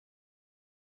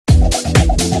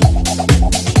What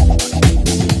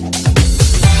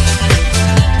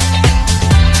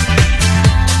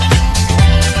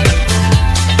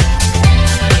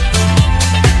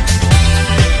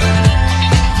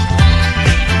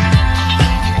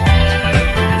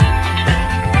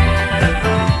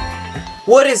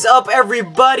is up,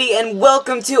 everybody, and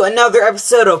welcome to another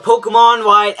episode of Pokemon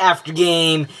White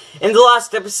Aftergame. In the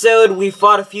last episode, we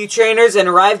fought a few trainers and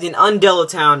arrived in Undella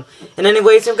Town. And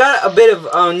anyways, I've got a bit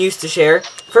of news to share.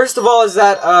 First of all, is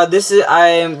that this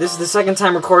is the second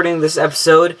time recording this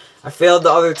episode. I failed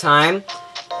the other time,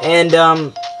 and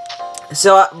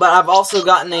but I've also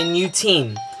gotten a new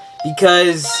team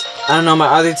because I don't know, my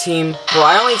other team. Well,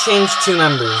 I only changed 2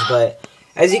 members, but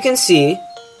as you can see,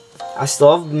 I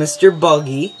still have Mr.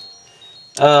 Buggy.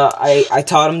 I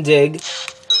taught him Dig.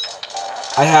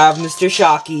 I have Mr.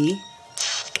 Shocky.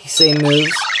 Same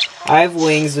moves. I have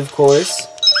Wings, of course.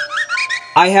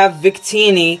 I have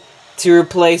Victini to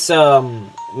replace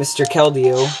Mr.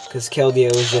 Keldeo, because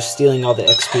Keldeo is just stealing all the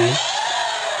XP.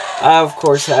 I, of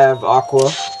course, have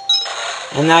Aqua.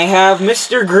 And I have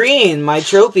Mr. Green, my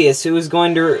Tropius, who is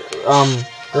going to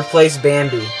replace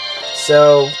Bambi.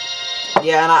 So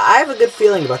yeah, and I have a good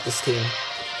feeling about this team.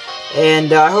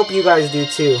 And I hope you guys do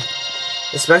too.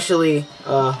 Especially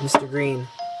Mr. Green.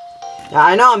 Now,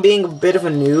 I know I'm being a bit of a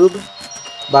noob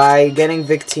by getting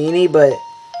Victini, but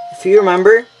if you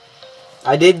remember,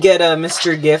 I did get a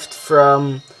Mr. Gift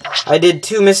from... I did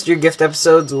 2 Mr. Gift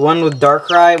episodes, one with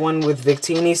Darkrai, one with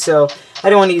Victini, so I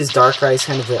don't want to use Darkrai as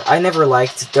kind of a... I never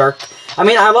liked Dark... I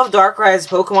mean, I love Darkrai as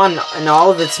Pokemon in all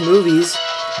of its movies,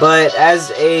 but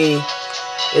as in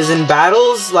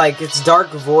battles, like its Dark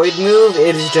Void move,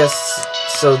 it is just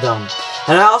so dumb.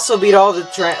 And I also beat all the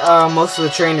most of the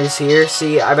trainers here.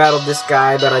 See, I battled this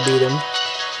guy, but I beat him.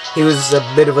 He was a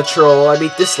bit of a troll. I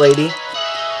beat this lady.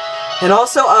 And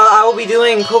also, I will be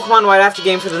doing Pokemon White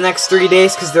Aftergame for the next 3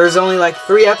 days, because there's only like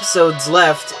 3 episodes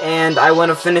left, and I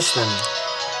want to finish them.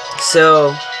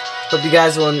 So, hope you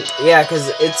guys will, yeah,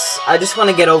 because I just want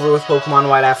to get over with Pokemon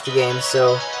White Aftergame,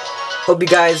 so hope you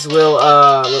guys will,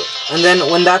 and then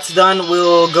when that's done,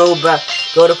 we'll go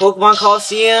to Pokemon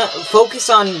Coliseum,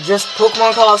 focus on just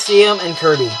Pokemon Coliseum and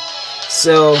Kirby.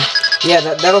 So,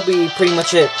 yeah, that'll be pretty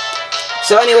much it.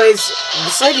 So anyways,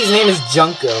 this lady's name is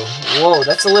Junko. Whoa,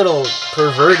 that's a little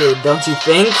perverted, don't you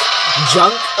think?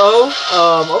 Junko?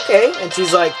 Okay, and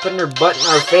she's like putting her butt in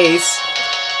our face.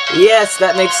 Yes,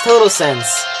 that makes total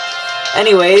sense.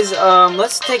 Anyways,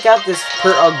 let's take out this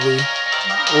per ugly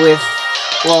with,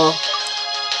 well,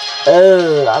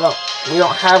 we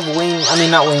don't have not wings,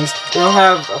 we don't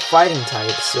have a fighting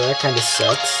type, so that kind of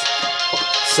sucks.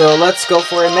 So let's go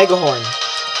for a Mega Horn.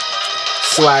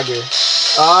 Swagger.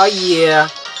 Ah, yeah.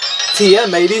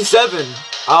 TM87.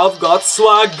 I've got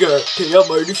swagger.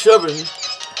 TM87.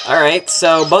 Alright,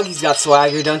 so Buggy's got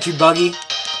swagger, don't you, Buggy?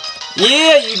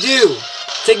 Yeah, you do.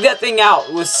 Take that thing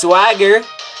out with swagger.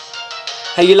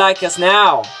 How you like us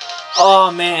now?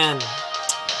 Oh, man.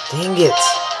 Dang it.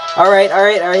 Alright,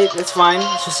 that's fine.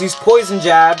 Let's just use Poison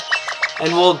Jab,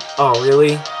 and we'll... Oh,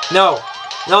 really? No,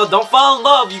 don't fall in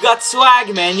love. You got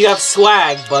swag, man. You have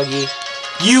swag, Buggy.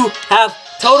 You have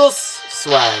total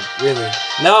swag, really.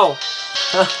 No.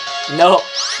 No.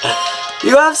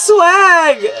 You have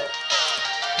swag!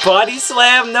 Body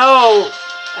Slam, no.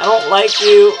 I don't like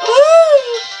you.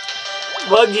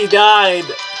 Woo! Buggy died.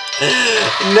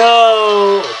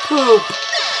 No. Poop.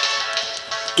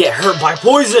 Get hurt by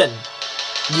poison.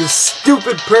 You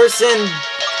stupid person!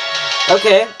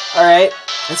 Okay, alright.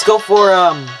 Let's go for,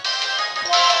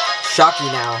 Shocky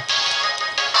now.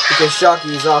 Because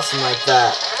Shocky is awesome like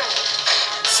that.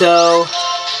 So,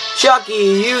 Shocky,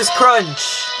 use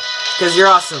Crunch. Because you're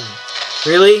awesome.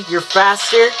 Really? You're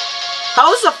faster?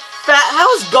 How is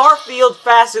Garfield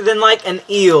faster than, like, an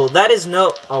eel? That is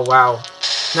no... Oh, wow.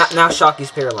 Now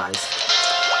Shocky's paralyzed.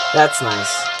 That's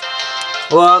nice.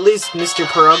 Well, at least Mr.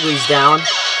 Perugly's down.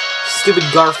 Stupid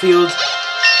Garfield.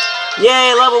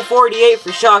 Yay, level 48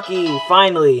 for Shocky,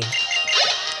 finally.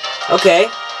 Okay.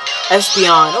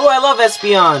 Espeon. Oh, I love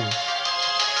Espeon.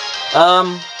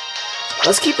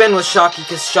 Let's keep in with Shocky,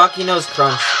 because Shocky knows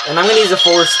Crunch. And I'm going to use a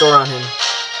full restore on him.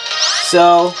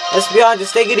 So, Espeon,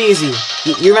 just take it easy.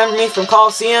 You remember me from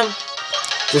Coliseum?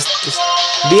 Just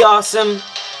be awesome.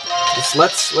 Just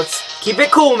let's keep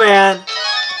it cool, man.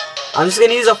 I'm just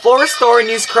going to use a full restore and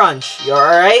use Crunch. You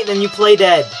alright? Then you play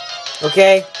dead.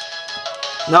 Okay?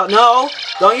 No,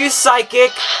 don't use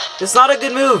Psychic. That's not a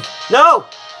good move. No!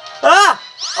 Ah!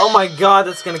 Oh my god,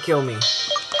 that's gonna kill me.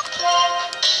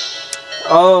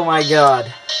 Oh my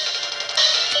god.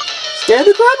 Scared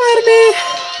the crap out of me!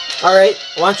 Alright,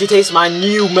 why don't you taste my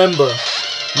new member?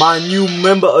 my new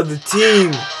member of the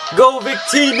team. Go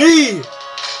Victini!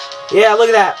 Yeah, look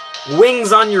at that.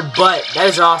 Wings on your butt. That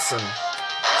is awesome.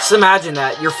 Just imagine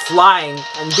that. You're flying,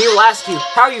 and people ask you,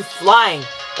 how are you flying?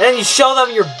 And then you show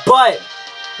them your butt.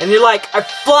 And you're like, I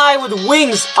fly with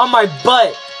wings on my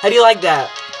butt. How do you like that?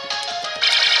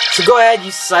 So go ahead,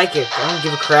 use Psychic. I don't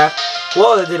give a crap.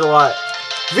 Whoa, that did a lot.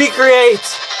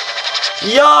 V-Create!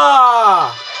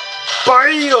 Yeah!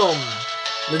 Bam!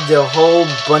 That did a whole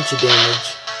bunch of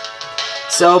damage.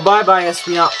 So, bye-bye,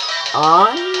 Espeon.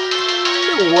 On?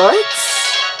 What?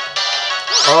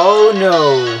 Oh,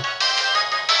 no.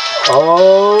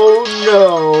 Oh,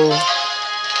 no.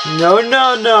 No,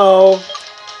 no, no.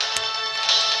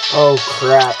 Oh,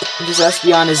 crap. This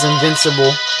Espeon is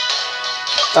invincible.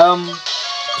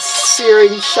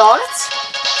 Searing Shot?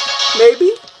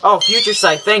 Maybe? Oh, Future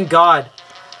Sight, thank God.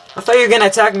 I thought you were gonna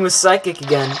attack me with Psychic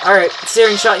again. Alright,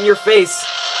 Searing Shot in your face.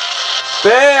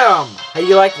 Bam! How do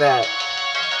you like that?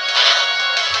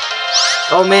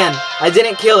 Oh man, I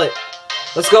didn't kill it.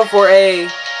 Let's go for a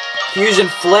Fusion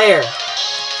Flare.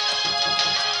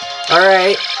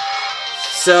 Alright.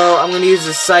 So, I'm gonna use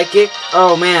the Psychic.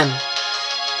 Oh man.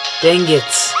 Dang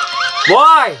it.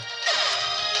 Why?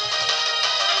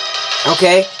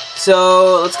 Okay,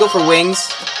 so let's go for Wings.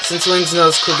 Since Wings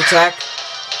knows Quick Attack.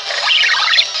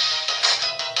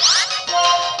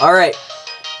 Alright.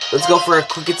 Let's go for a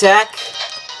Quick Attack.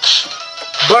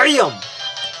 Bam!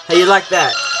 How you like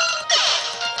that?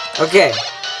 Okay.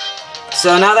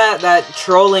 So now that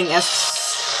trolling Future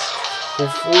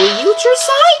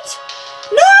Sight?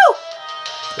 No!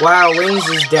 Wow, Wings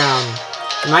is down.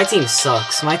 My team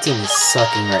sucks. My team is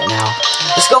sucking right now.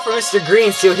 Let's go for Mr.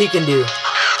 Green, see what he can do.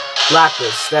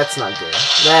 Lapis, that's not good.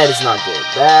 That is not good.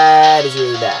 That is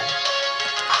really bad.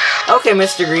 Okay,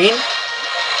 Mr. Green.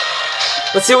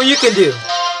 Let's see what you can do.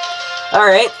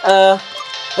 Alright,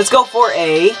 let's go for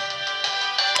a...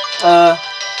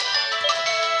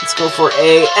 let's go for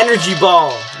a Energy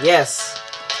Ball. Yes.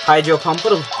 Hydro Pump,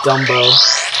 what a Dumbo.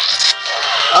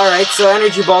 Alright, so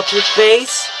Energy Ball to your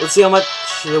face. Let's see how much...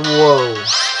 Whoa.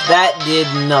 That did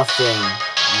nothing.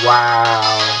 Wow.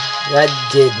 That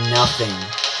did nothing.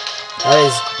 That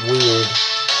is weird.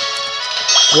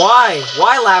 Why?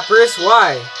 Why, Lapras?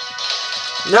 Why?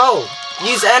 No!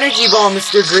 Use Energy Ball,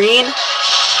 Mr. Green!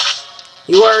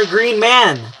 You are a green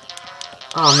man!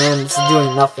 Oh man, this is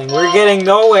doing nothing. We're getting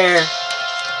nowhere!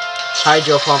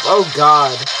 Hydro Pump. Oh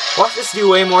god. Watch this do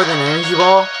way more than Energy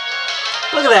Ball.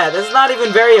 Look at that. That's not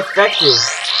even very effective.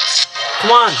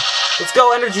 Come on. Let's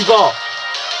go, Energy Ball.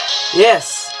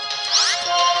 Yes.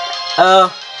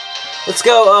 Let's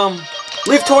go,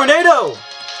 Leaf Tornado!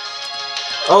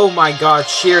 Oh my god,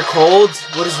 sheer cold?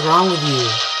 What is wrong with you?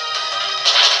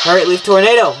 Alright, Leaf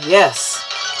Tornado. Yes.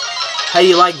 How do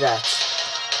you like that?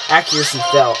 Accuracy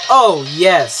fell. Oh,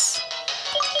 yes.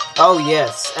 Oh,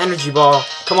 yes. Energy Ball.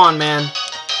 Come on, man.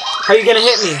 How you gonna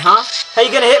hit me, huh? How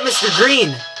you gonna hit Mr.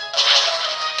 Green?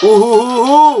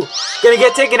 Ooh. Gonna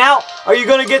get taken out? Are you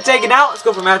gonna get taken out? Let's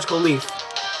go for Magical Leaf.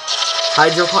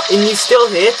 Hydro Pump. And you still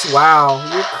hit? Wow,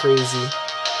 you're crazy.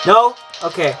 No?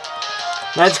 Okay.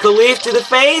 Magical Leaf to the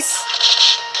face.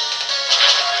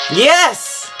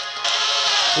 Yes!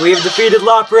 We have defeated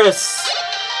Lapras.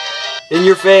 In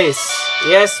your face.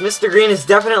 Yes, Mr. Green is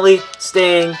definitely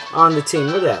staying on the team.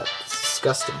 Look at that. It's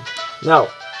disgusting. No.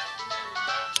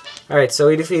 Alright, so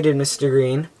we defeated Mr.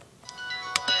 Green.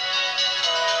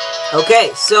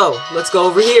 Okay, so let's go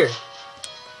over here.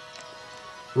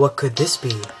 What could this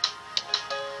be?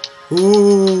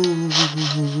 Ooh.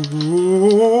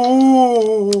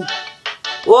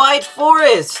 White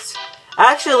Forest!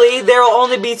 Actually, there will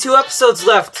only be 2 episodes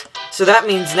left. So that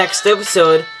means next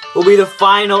episode will be the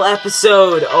final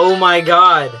episode. Oh my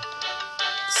god.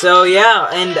 So yeah,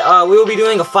 and we will be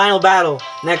doing a final battle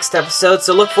next episode.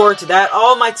 So look forward to that.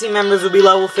 All my team members will be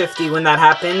level 50 when that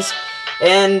happens.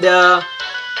 And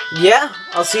yeah,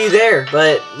 I'll see you there.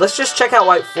 But let's just check out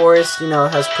White Forest. You know,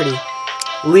 it has pretty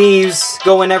leaves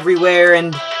going everywhere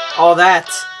and all that.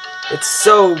 It's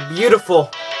so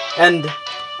beautiful. And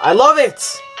I love it.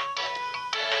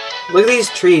 Look at these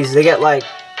trees. They get like...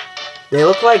 They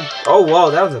look like... Oh, wow,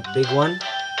 that was a big one.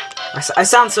 I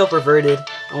sound so perverted.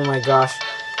 Oh my gosh.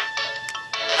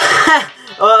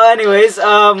 Well, anyways,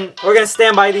 we're gonna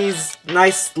stand by these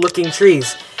nice looking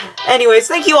trees. Anyways,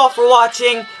 thank you all for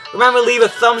watching. Remember to leave a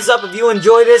thumbs up if you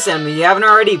enjoyed this, and if you haven't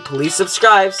already, please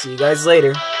subscribe. See you guys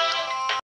later.